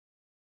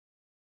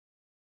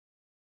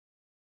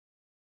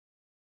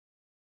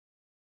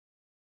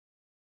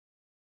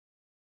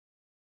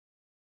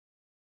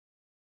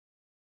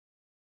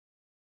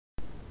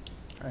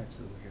Alright,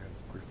 so we have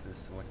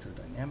Griffiths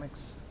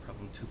Electrodynamics,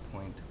 problem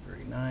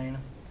 2.39.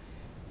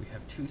 We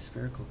have two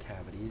spherical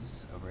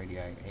cavities of radii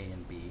A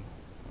and B.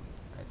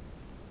 I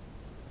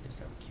just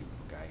have a cute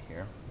little guy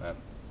here, but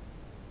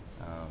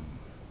it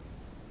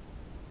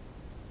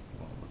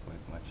won't look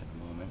like much in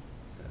a moment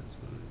because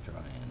we'll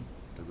draw in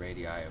the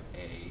radii of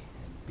A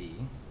and B.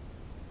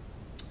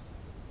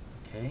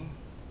 Okay,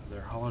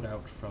 they're hollowed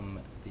out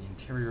from the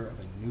interior of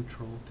a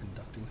neutral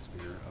conducting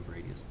sphere of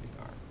radius big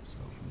R. So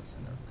from the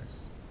center of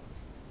this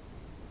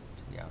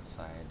to the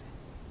outside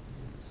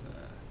is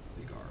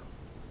big R.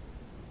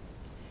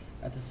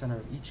 At the center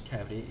of each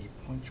cavity,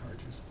 a point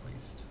charge is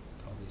placed.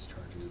 Call these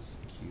charges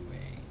QA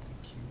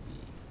and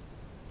QB.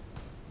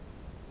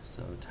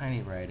 So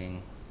tiny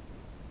writing,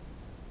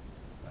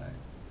 but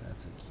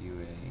that's a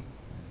QA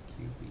and a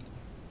QB.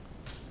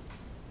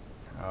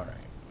 All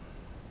right.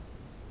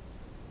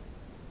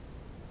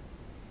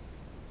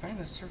 Find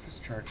the surface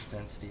charge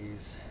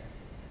densities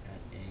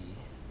at A,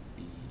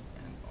 B,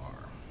 and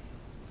R.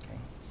 Okay,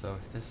 so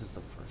this is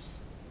the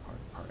first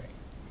part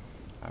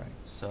A. All right,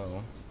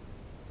 so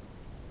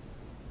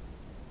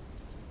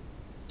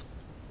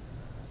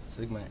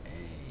sigma A.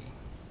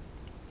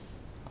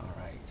 All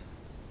right.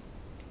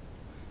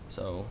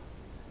 So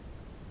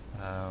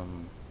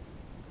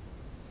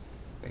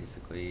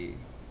basically,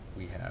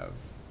 we have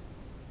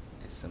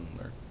a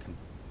similar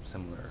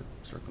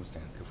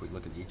circumstance. If we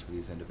look at each of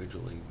these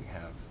individually, we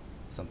have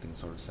something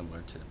sort of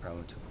similar to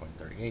problem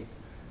 2.38,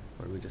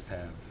 where we just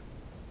have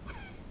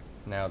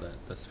now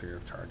the sphere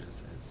of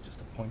charges is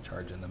just a point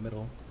charge in the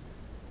middle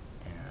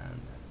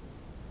and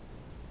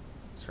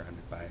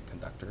surrounded by a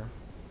conductor.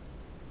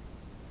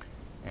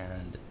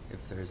 And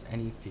if there's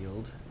any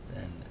field,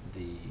 then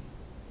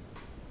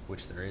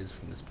which there is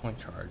from this point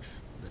charge,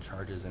 the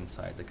charges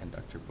inside the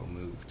conductor will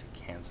move to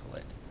cancel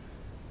it,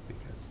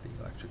 because the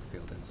electric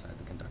field inside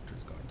the conductor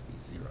is going to be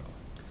 0.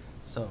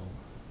 So,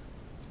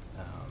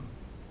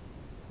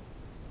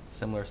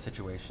 similar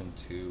situation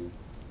to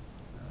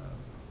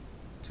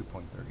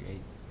 2.38,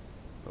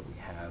 but we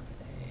have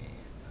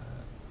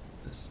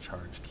this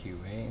charge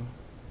QA,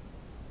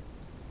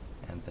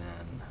 and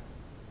then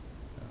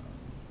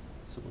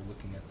so we're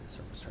looking at the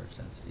surface charge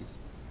densities.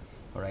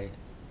 All right,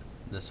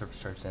 the surface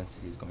charge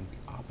density is going to be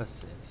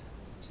opposite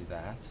to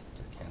that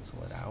to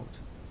cancel it out.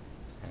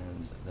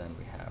 And then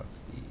we have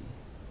the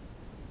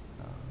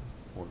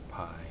 4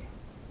 pi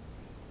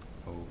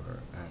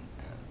over and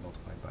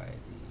multiplied by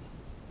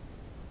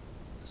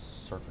the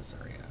surface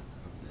area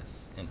of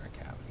this inner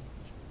cavity.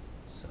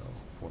 So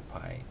 4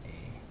 pi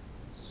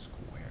A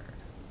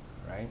squared,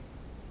 all right?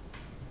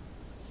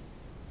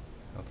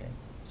 Okay,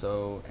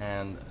 so,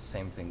 and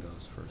same thing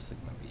goes for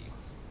sigma B.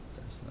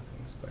 There's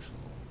nothing special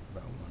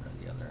about one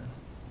or the other.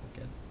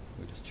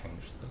 We just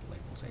change the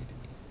labels A to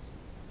B.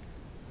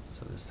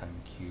 So this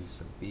time Q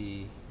sub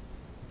B,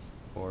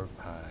 4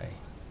 pi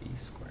B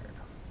squared.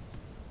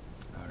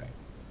 All right.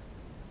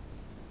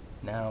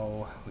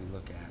 Now we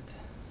look at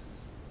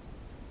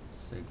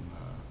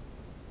sigma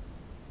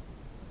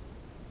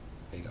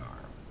big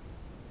R.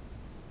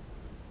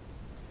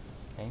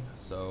 Okay,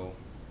 so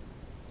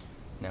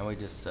now we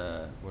just,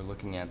 we're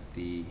looking at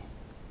the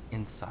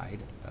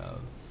inside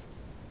of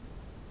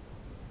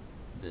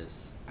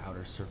this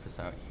outer surface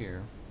out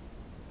here.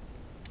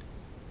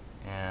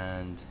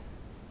 And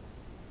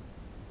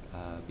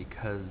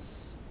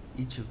because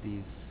each of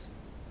these,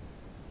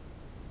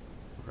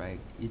 right,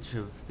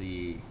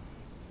 the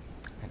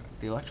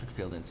electric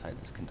field inside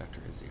this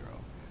conductor is 0.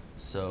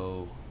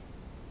 So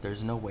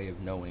there's no way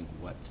of knowing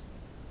what,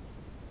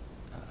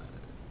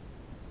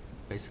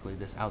 basically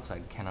this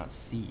outside cannot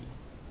see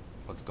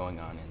what's going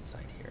on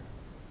inside here.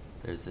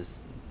 There's this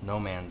no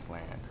man's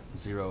land,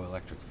 0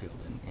 electric field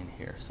in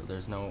here. So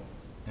there's no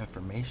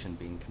information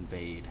being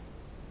conveyed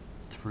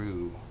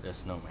through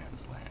this no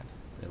man's land.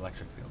 The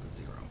electric field is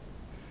 0,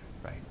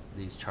 right?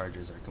 These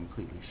charges are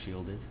completely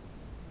shielded,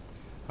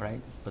 all right?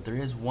 But there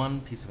is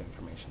one piece of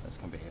information that's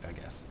conveyed, I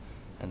guess,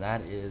 and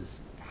that is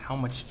how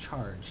much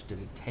charge did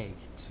it take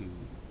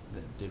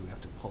did we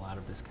have to pull out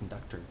of this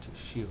conductor to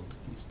shield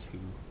these two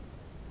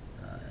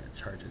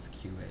charges,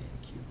 QA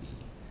and QB?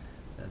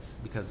 That's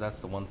because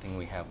that's the one thing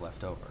we have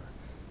left over.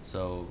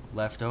 So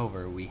left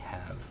over we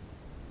have,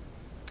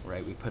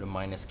 right, we put a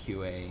minus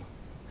QA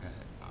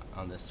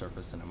on this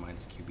surface and a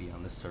minus QB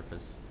on this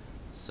surface.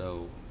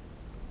 So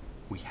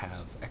we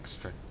have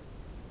extra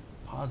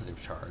positive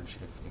charge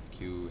if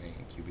QA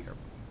and QB are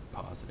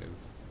positive.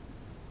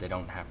 They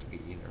don't have to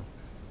be either,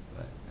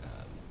 but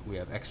we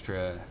have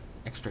extra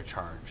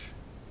charge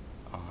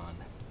on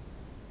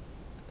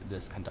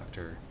this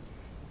conductor.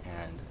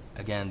 And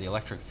again, the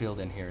electric field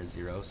in here is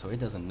 0, so it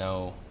doesn't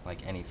know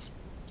like any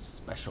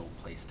special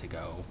place to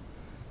go.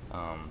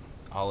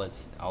 All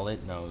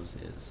it knows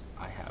is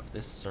I have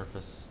this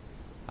surface,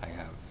 I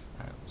have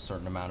a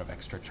certain amount of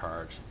extra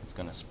charge. It's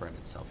going to spread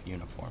itself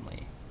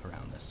uniformly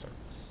around this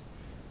surface.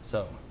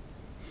 So,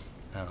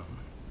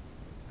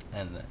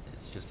 and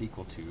it's just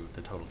equal to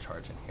the total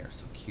charge in here.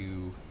 So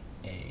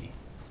QA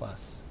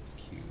plus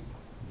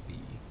QB,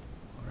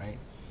 all right?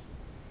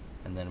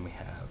 And then we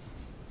have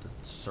the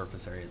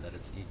surface area that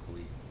it's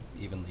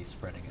evenly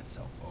spreading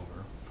itself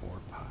over, 4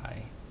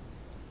 pi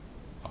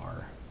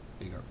r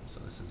big R. So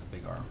this is a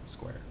big R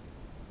squared.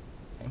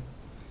 Okay.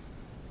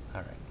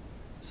 All right.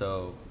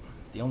 So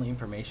the only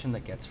information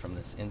that gets from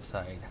this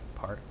inside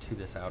part to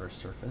this outer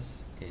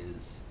surface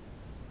is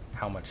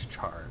how much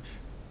charge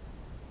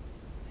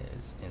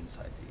is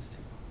inside these two.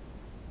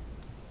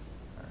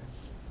 All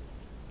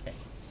right. Okay.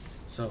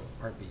 So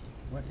part B.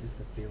 What is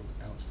the field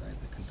outside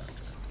the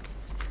conductor?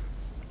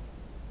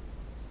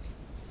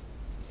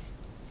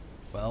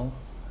 Well,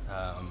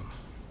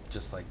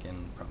 just like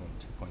in problem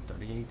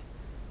 2.38,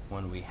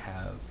 when we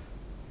have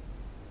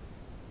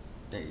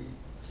a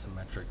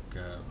symmetric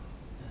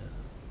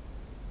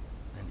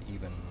and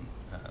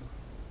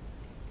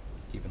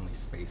evenly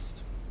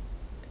spaced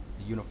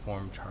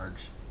uniform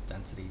charge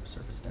density,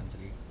 surface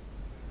density,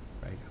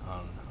 right,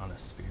 on a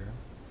sphere,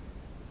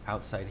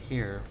 outside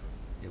here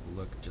it will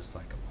look just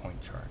like a point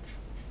charge.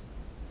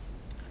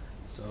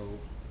 So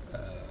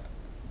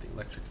the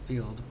electric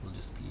field will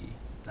just be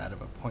that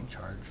of a point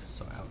charge.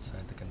 So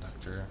outside the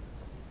conductor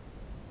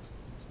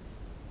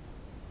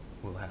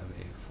we'll have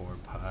a 4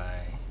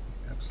 pi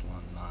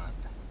epsilon naught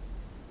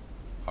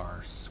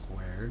r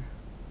squared.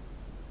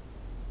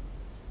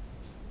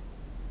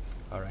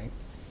 All right,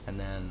 and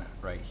then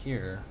right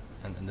here,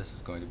 and then this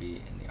is going to be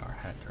in the r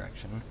hat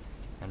direction,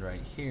 and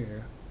right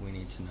here we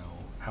need to know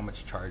how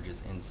much charge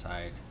is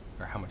inside,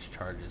 or how much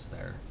charge is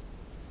there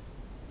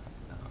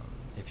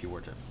if you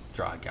were to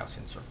draw a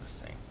Gaussian surface,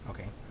 say,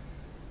 okay?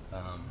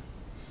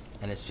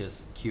 And it's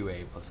just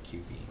QA plus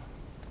QB.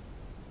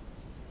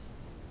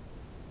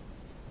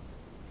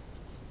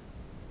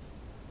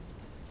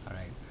 All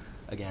right,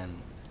 again,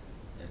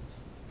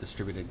 it's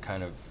distributed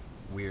kind of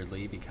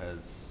weirdly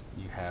because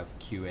you have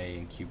QA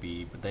and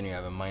QB, but then you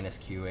have a minus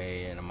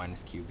QA and a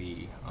minus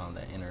QB on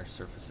the inner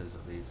surfaces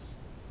of these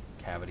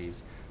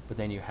cavities, but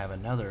then you have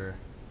another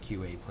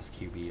QA plus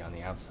QB on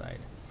the outside.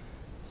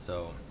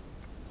 So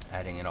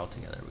adding it all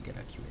together, we get a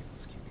QA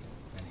plus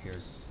QB. And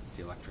here's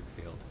the electric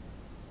field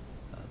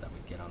that we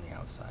get on the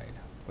outside,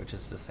 which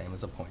is the same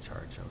as a point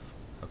charge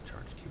of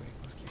charge QA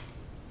plus QB.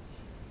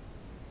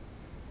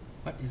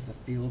 What is the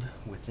field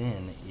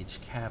within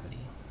each cavity?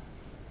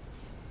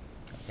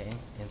 Okay,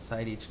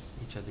 inside each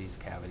of these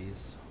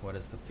cavities, what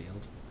is the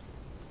field?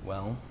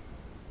 Well,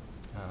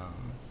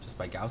 just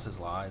by Gauss's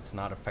law, it's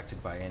not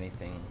affected by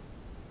anything,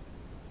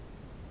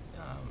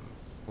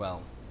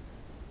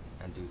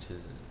 and due to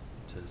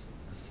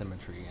the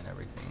symmetry and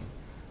everything,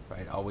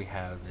 right? All we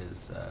have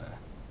is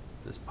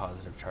this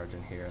positive charge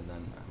in here and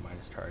then a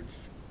minus charge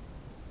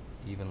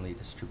evenly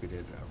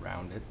distributed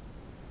around it.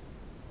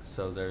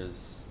 So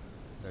there's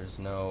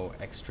no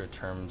extra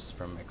terms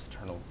from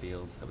external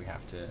fields that we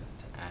have to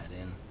add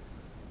in,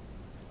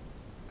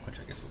 which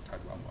I guess we'll talk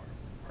about more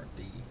in part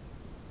D,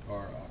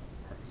 or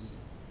part E.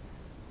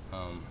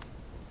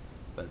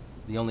 But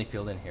the only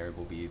field in here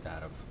will be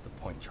that of the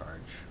point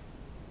charge.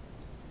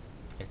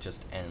 It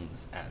just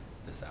ends at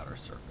this outer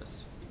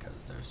surface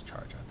because there's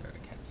charge out there to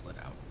cancel it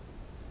out.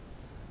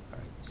 All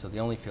right, so the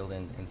only field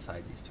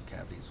inside these two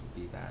cavities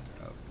will be that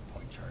of the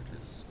point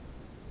charges.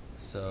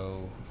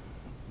 So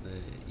the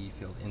E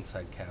field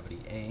inside cavity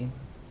A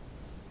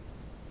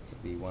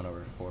would be 1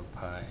 over 4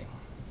 pi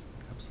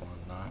epsilon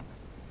naught,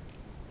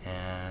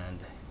 and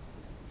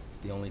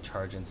the only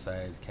charge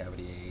inside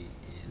cavity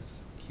A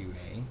is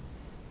QA,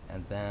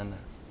 and then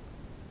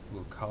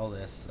we'll call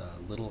this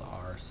little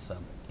r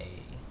sub A.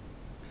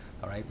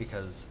 All right,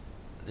 because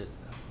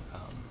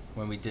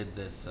when we did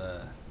this,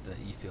 the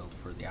E field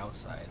for the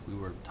outside, we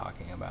were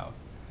talking about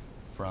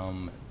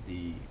from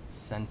the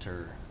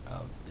center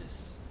of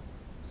this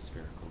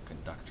spherical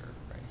conductor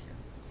right here.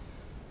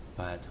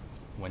 But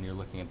when you're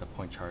looking at the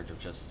point charge of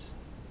just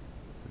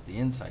the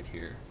inside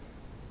here,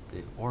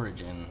 the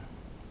origin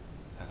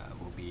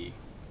will be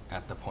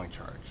at the point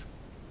charge.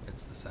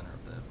 It's the center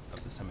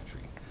of the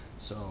symmetry.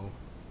 So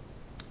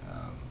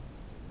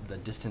the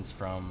distance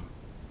from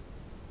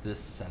this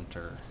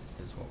center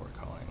is what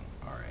we're calling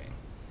RA,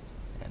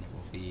 and it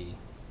will be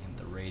in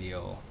the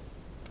radial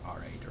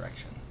RA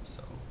direction.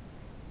 So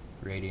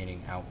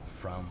radiating out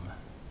from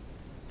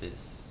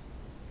this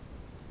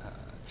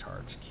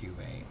charge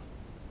QA,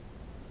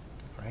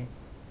 right?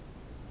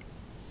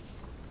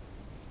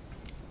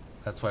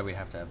 That's why we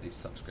have to have these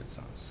subscripts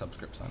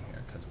on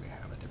here, because we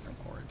have a different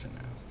origin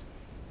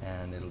now.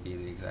 And it'll be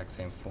the exact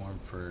same form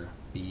for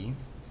B,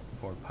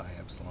 4 pi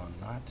epsilon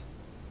naught.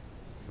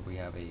 So we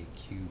have a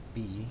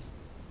QB,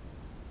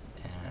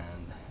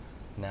 and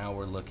now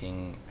we're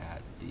looking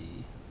at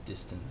the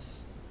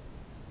distance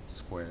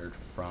squared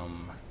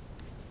from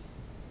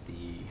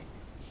the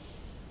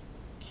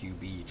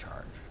QB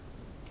charge,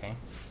 okay?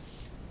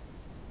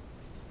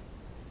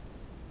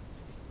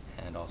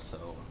 And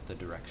also the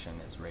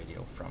direction is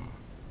radial from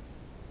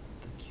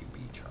the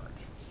QB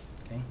charge,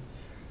 okay?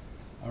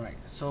 All right,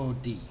 so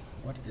D,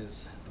 what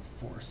is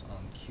the force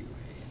on QA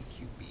and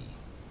QB?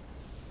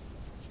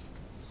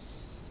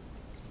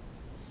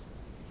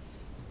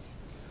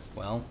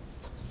 Well,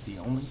 the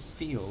only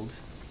field,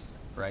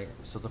 right,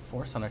 so the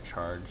force on a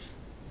charge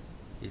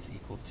is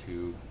equal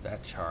to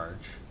that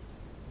charge.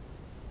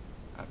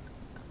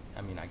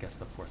 I mean, I guess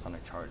the force on a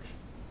charge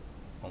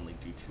only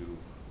due to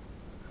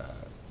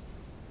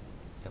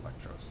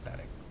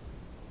electrostatic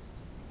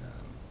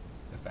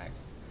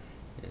effects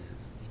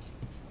is,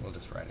 we'll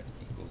just write it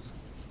equals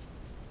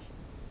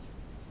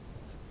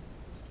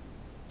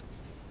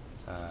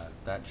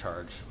that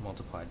charge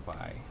multiplied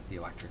by the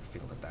electric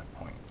field at that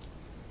point.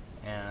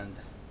 And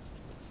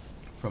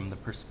from the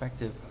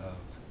perspective of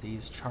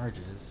these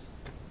charges,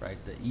 right,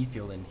 the E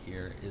field in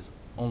here is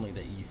only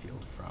the E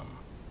field from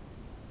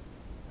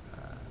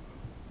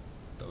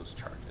those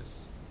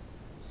charges.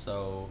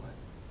 So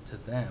to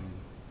them,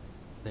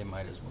 they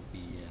might as well be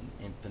an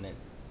infinite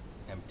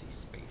empty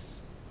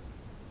space.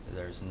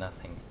 There's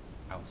nothing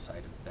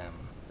outside of them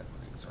that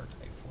would exert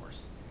a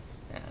force.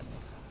 And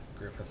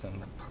Griffiths in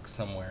the book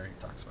somewhere, he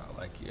talks about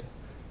like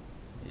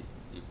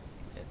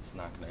it's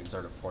not going to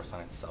exert a force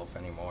on itself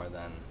any more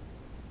than,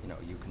 you know,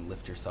 you can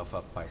lift yourself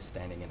up by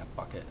standing in a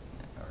bucket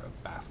or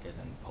a basket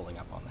and pulling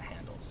up on the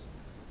handles.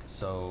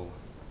 So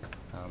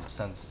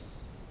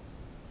since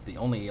the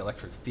only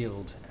electric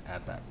field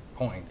at that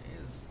point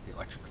is the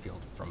electric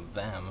field from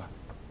them,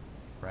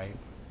 right?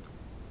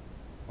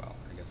 Well,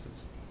 I guess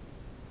it's,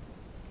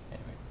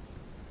 anyway,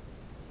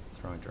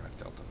 throwing direct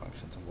delta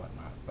functions and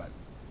whatnot, but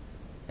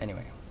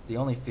anyway, the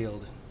only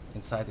field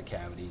inside the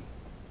cavity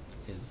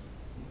is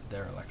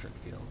their electric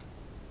field.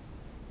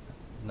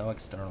 No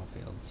external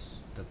fields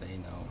that they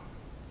know.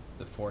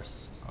 The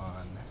force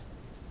on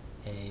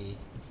A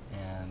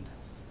and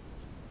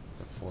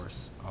the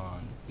force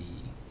on B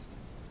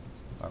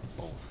are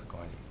both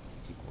going to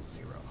equal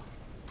 0.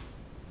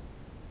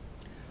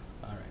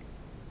 All right,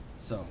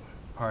 so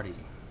party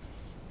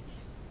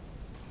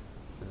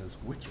says,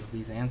 which of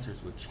these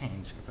answers would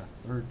change if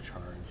a third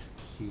charge,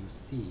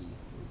 QC,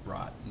 were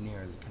brought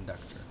near the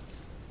conductor?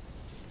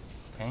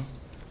 Okay,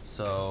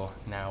 so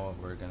now what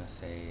we're going to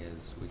say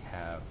is we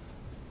have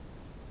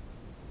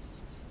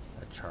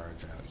a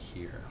charge out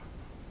here,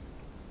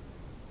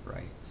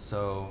 right?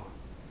 So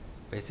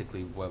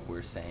basically what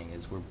we're saying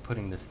is we're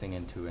putting this thing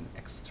into an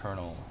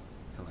external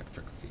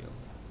electric field.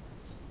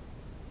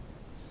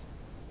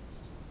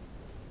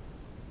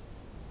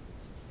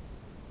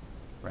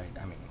 Right,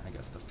 I mean, I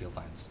guess the field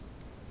lines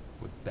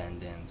would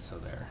bend in so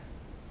they're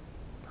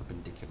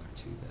perpendicular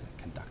to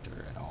the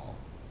conductor at all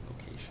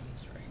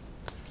locations, right?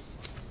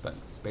 But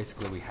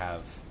basically we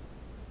have,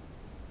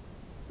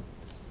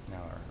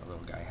 now our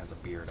little guy has a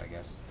beard, I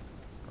guess,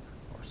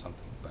 or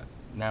something, but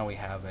now we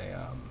have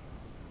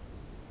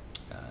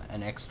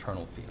an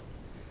external field.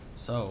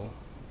 So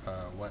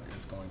what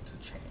is going to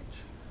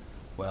change?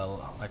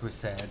 Well, like we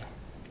said,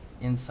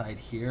 inside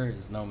here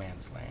is no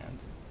man's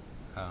land.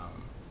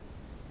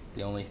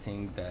 The only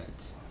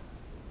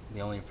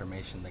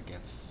information that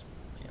gets,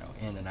 you know,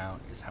 in and out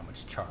is how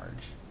much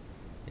charge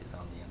is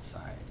on the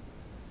inside.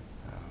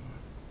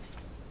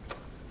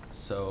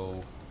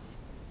 So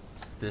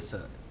this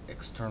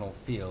external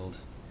field,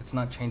 it's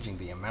not changing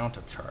the amount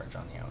of charge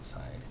on the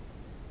outside.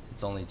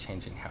 It's only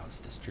changing how it's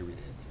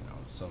distributed, you know.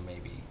 So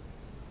maybe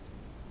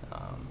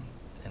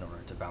in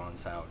order to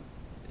balance out,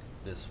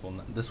 this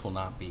will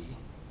not be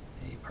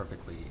a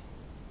perfectly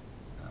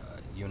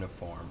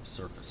uniform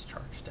surface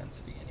charge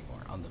density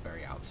anymore on the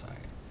very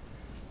outside.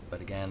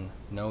 But again,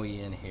 no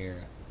E in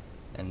here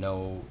and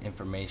no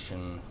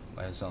information,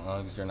 as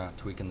long as you're not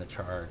tweaking the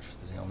charge,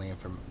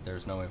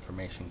 there's no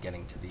information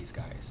getting to these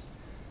guys.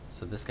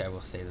 So this guy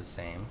will stay the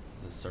same,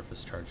 the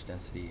surface charge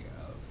density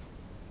of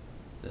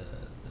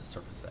the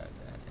surface at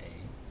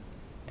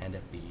A, and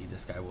at B,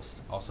 this guy will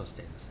also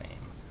stay the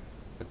same.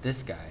 But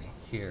this guy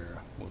here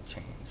will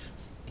change,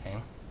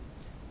 okay?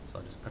 So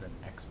I'll just put an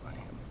X by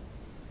him,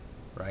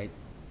 right?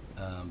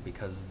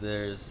 Because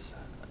there's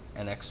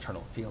an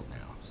external field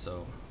now.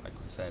 So, like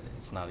we said,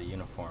 it's not a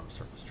uniform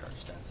surface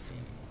charge density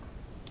anymore.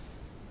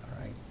 All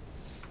right.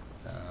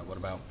 What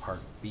about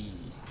part B?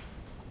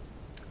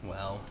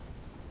 Well,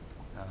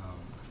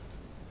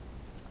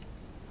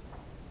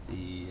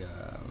 the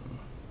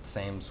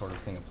same sort of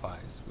thing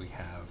applies. We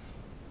have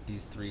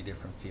these three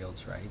different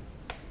fields, right?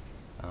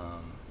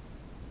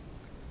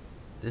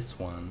 This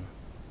one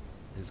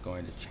is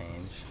going to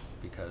change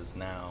because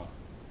now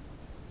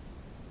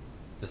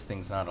this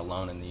thing's not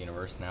alone in the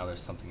universe. Now there's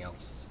something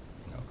else,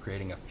 you know,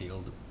 creating a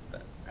field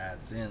that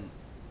adds in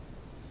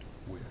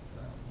with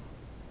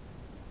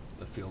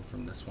the field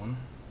from this one.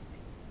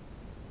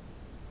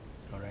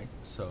 All right,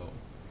 so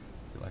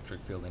the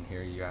electric field in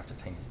here, you have to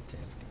take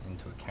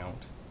into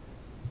account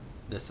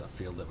this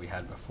field that we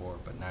had before,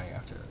 but now you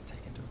have to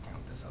take into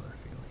account this other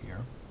field here.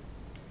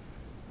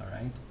 All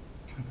right.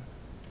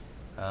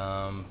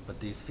 But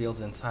these fields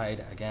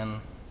inside,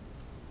 again,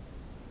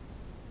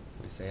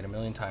 we say it a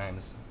million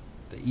times,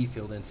 the E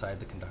field inside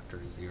the conductor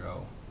is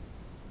 0,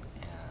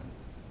 and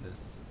the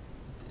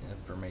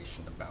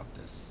information about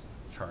this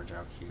charge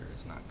out here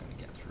is not going to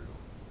get through.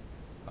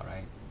 All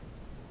right.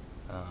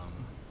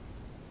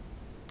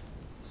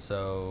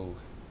 So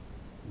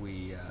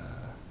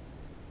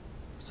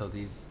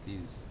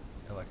these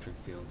electric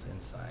fields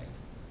inside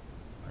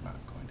are not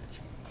going to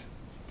change.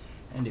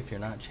 And if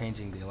you're not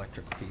changing the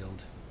electric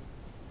field,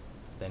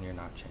 then you're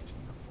not changing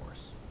the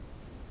force.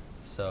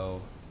 So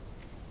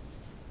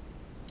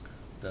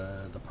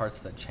the parts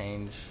that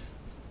change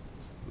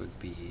would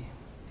be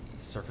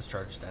the surface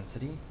charge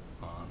density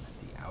on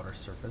the outer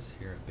surface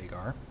here at big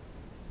R,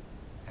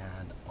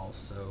 and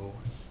also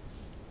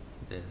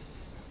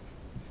this